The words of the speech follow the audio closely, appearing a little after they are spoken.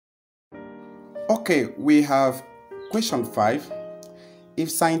Okay, we have question 5. If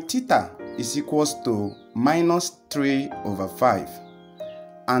sine theta is equals to minus 3 over 5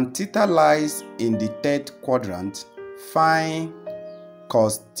 and theta lies in the third quadrant, find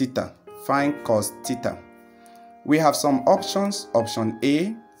cos theta. Find cos theta. We have some options. Option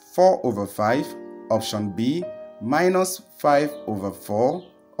A, 4 over 5. Option B, minus 5 over 4.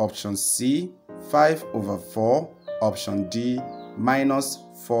 Option C, 5 over 4. Option D, minus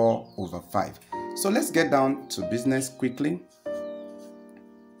 4 over 5. So let's get down to business quickly.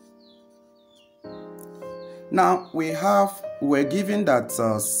 Now we're given that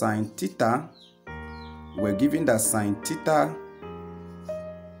sine theta. We're given that sine theta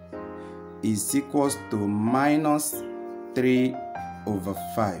is equals to minus 3 over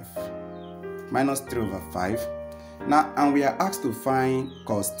 5. Minus 3 over 5. Now, and we are asked to find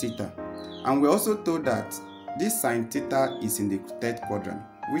cos theta. And we're also told that this sine theta is in the third quadrant,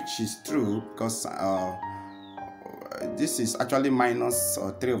 which is true because this is actually minus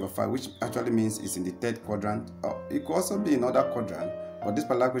 3 over 5, which actually means it's in the third quadrant. It could also be in other quadrant, but this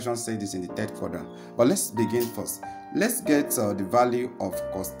particular question says it's in the third quadrant. But let's begin first. Let's get the value of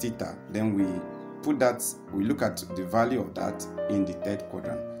cos theta. Then we look at the value of that in the third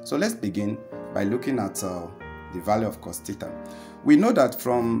quadrant. So let's begin by looking at the value of cos theta. We know that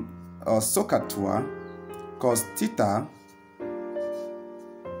from SOHCAHTOA, cos theta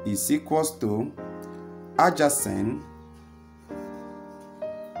is equals to adjacent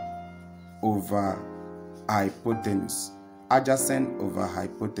over hypotenuse. Adjacent over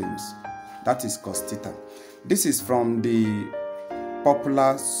hypotenuse. That is cos theta. This is from the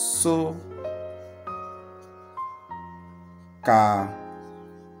popular SOHCAHTOA,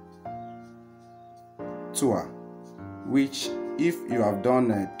 which if you have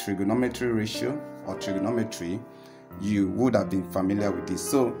done a trigonometry ratio or trigonometry, you would have been familiar with this.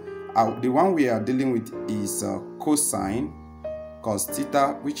 So the one we are dealing with is cosine cos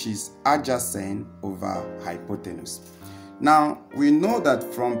theta, which is adjacent over hypotenuse. Now we know that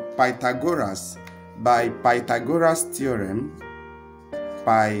from Pythagoras, by Pythagoras theorem,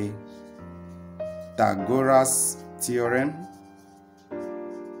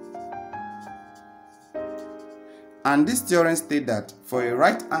 and this theorem states that for a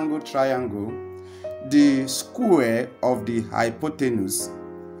right angle triangle, the square of the hypotenuse,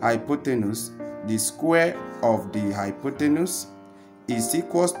 the square of the hypotenuse is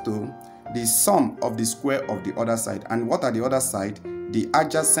equals to the sum of the square of the other side. And what are the other side? The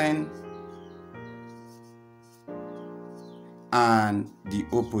adjacent and the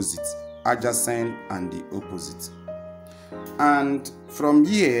opposite. Adjacent and the opposite. And from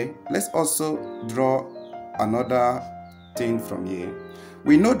here, let's also draw another thing from here.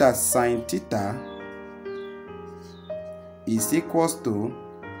 We know that sine theta is equals to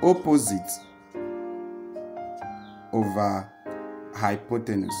opposite over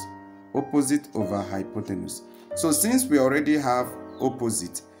hypotenuse. Opposite over hypotenuse. So since we already have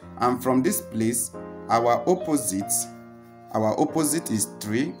opposite, and from this place our opposite is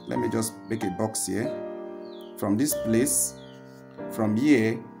 3. Let me just make a box here. From this place, from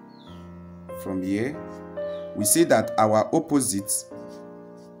here, we see that our opposite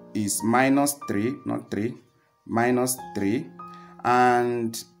is minus 3, not 3, minus 3,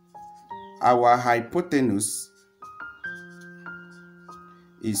 and our hypotenuse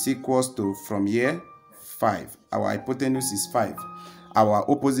is equals to, from here, 5. Our hypotenuse is 5. Our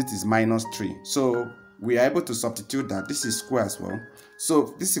opposite is minus 3. So we are able to substitute that. This is square as well.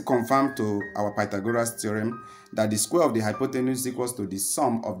 So this is confirmed to our Pythagoras theorem that the square of the hypotenuse equals to the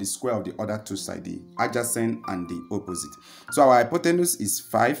sum of the square of the other two sides, the adjacent and the opposite. So our hypotenuse is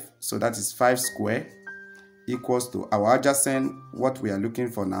 5. So that is 5 square equals to our adjacent, what we are looking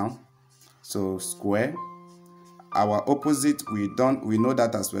for now. So square. Our opposite, we know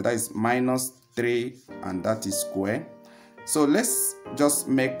that as well. That is minus 3, and that is square. So let's just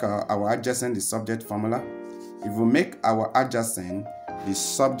make our adjacent the subject formula. If we make our adjacent the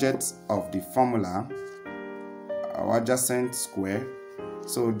subject of the formula, our adjacent square,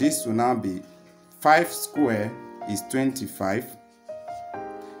 so this will now be 5 square is 25.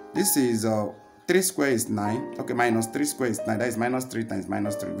 This is 3 square is 9. Okay, minus 3 square is 9. That is minus 3 times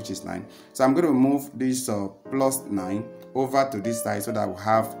minus 3, which is 9. So I'm going to move this plus 9 over to this side so that we'll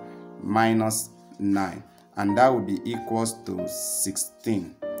have minus 9. And that will be equals to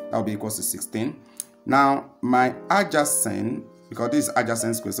 16. That will be equals to 16. Now, my adjacent, because this is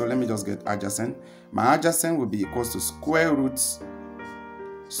adjacent square, so let me just get adjacent. My adjacent will be equals to square root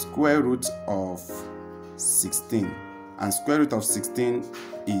of 16. And square root of 16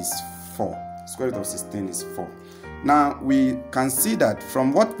 is 4. Square root of 16 is 4. Now we can see that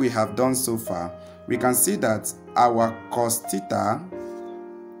from what we have done so far, we can see that our cos theta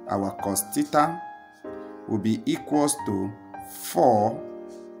will be equals to 4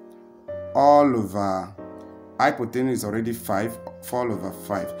 all over, hypotenuse is already 5, 4 over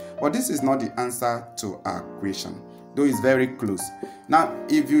 5. But this is not the answer to our question, though it's very close. Now,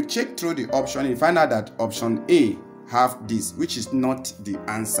 if you check through the option, you find out that option A have this, which is not the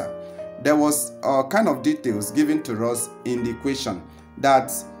answer. There was kind of details given to us in the question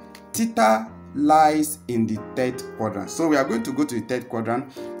that theta lies in the third quadrant. So we are going to go to the third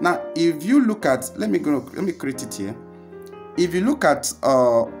quadrant. Now, if you look at, let me create it here. If you look at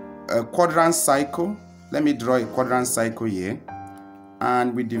a quadrant cycle, let me draw a quadrant cycle here,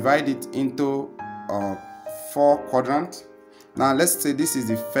 and we divide it into 4 quadrants. Now let's say this is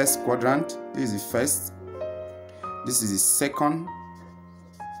the first quadrant, this is the first, this is the second,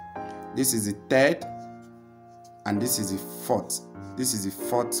 this is the third, and this is the fourth. This is the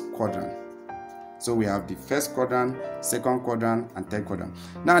fourth quadrant. So we have the first quadrant, second quadrant, and third quadrant.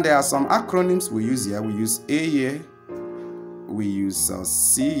 Now there are some acronyms we use here. We use A here, we use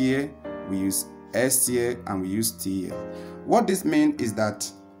C here, we use S here, and we use T here. What this means is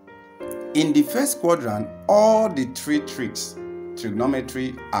that in the first quadrant, all the 3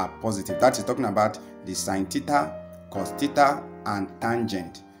 trigonometry are positive. That is talking about the sine theta, cos theta, and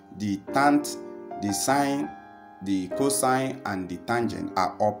tangent. The tan, the sine, the cosine, and the tangent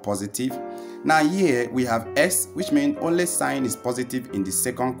are all positive. Now here we have S, which means only sine is positive in the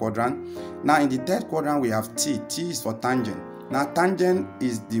second quadrant. Now in the third quadrant we have T. T is for tangent. Now tangent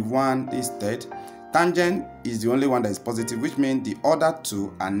is the one, this third. Tangent is the only one that is positive, which means the other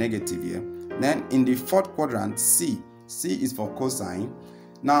 2 are negative here. Then in the fourth quadrant, C. C is for cosine.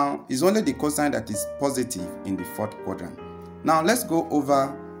 Now it's only the cosine that is positive in the fourth quadrant. Now let's go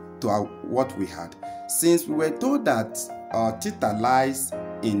over to what we had. Since we were told that theta lies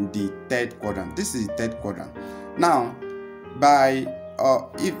in the third quadrant, this is the third quadrant. Now, by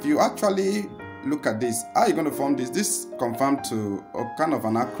if you actually look at this, how are you going to form this? This conforms to a kind of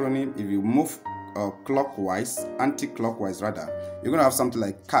an acronym. If you move clockwise, anti-clockwise rather, you're going to have something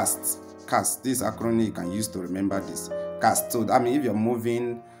like cast. Cast. This acronym you can use to remember this. Cast. So I mean, if you're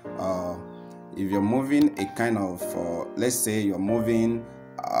moving a kind of, let's say you're moving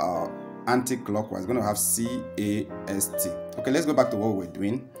anti-clockwise, going to have C-A-S-T. Okay, let's go back to what we're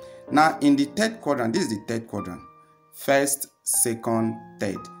doing. Now, in the third quadrant, this is the third quadrant. First, second,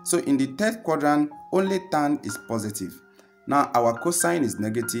 third. So in the third quadrant, only tan is positive. Now, our cosine is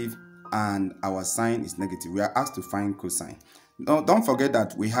negative and our sine is negative. We are asked to find cosine. Now, don't forget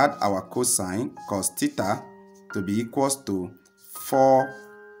that we had our cosine, cos theta, to be equals to 4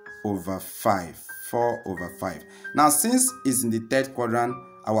 over 5. 4 over 5. Now, since it's in the third quadrant,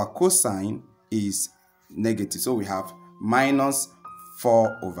 our cosine is negative. So we have minus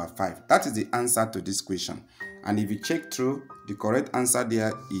 4 over 5. That is the answer to this question. And if you check through, the correct answer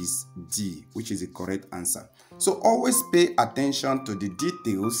there is D, which is the correct answer. So always pay attention to the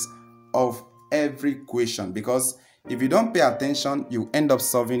details of every question, because if you don't pay attention, you end up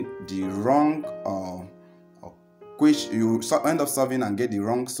solving the wrong question. You end up solving and get the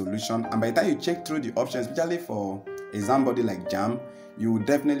wrong solution. And by the time you check through the options, especially for exam body like Jamb, you will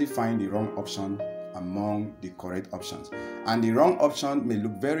definitely find the wrong option among the correct options. And the wrong option may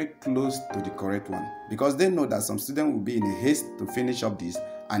look very close to the correct one, because they know that some students will be in a haste to finish up this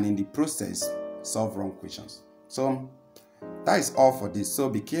and in the process solve wrong questions. So that is all for this. So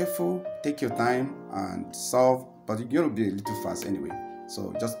be careful, take your time and solve, but you're going to be a little fast anyway.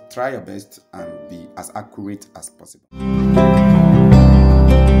 So just try your best and be as accurate as possible.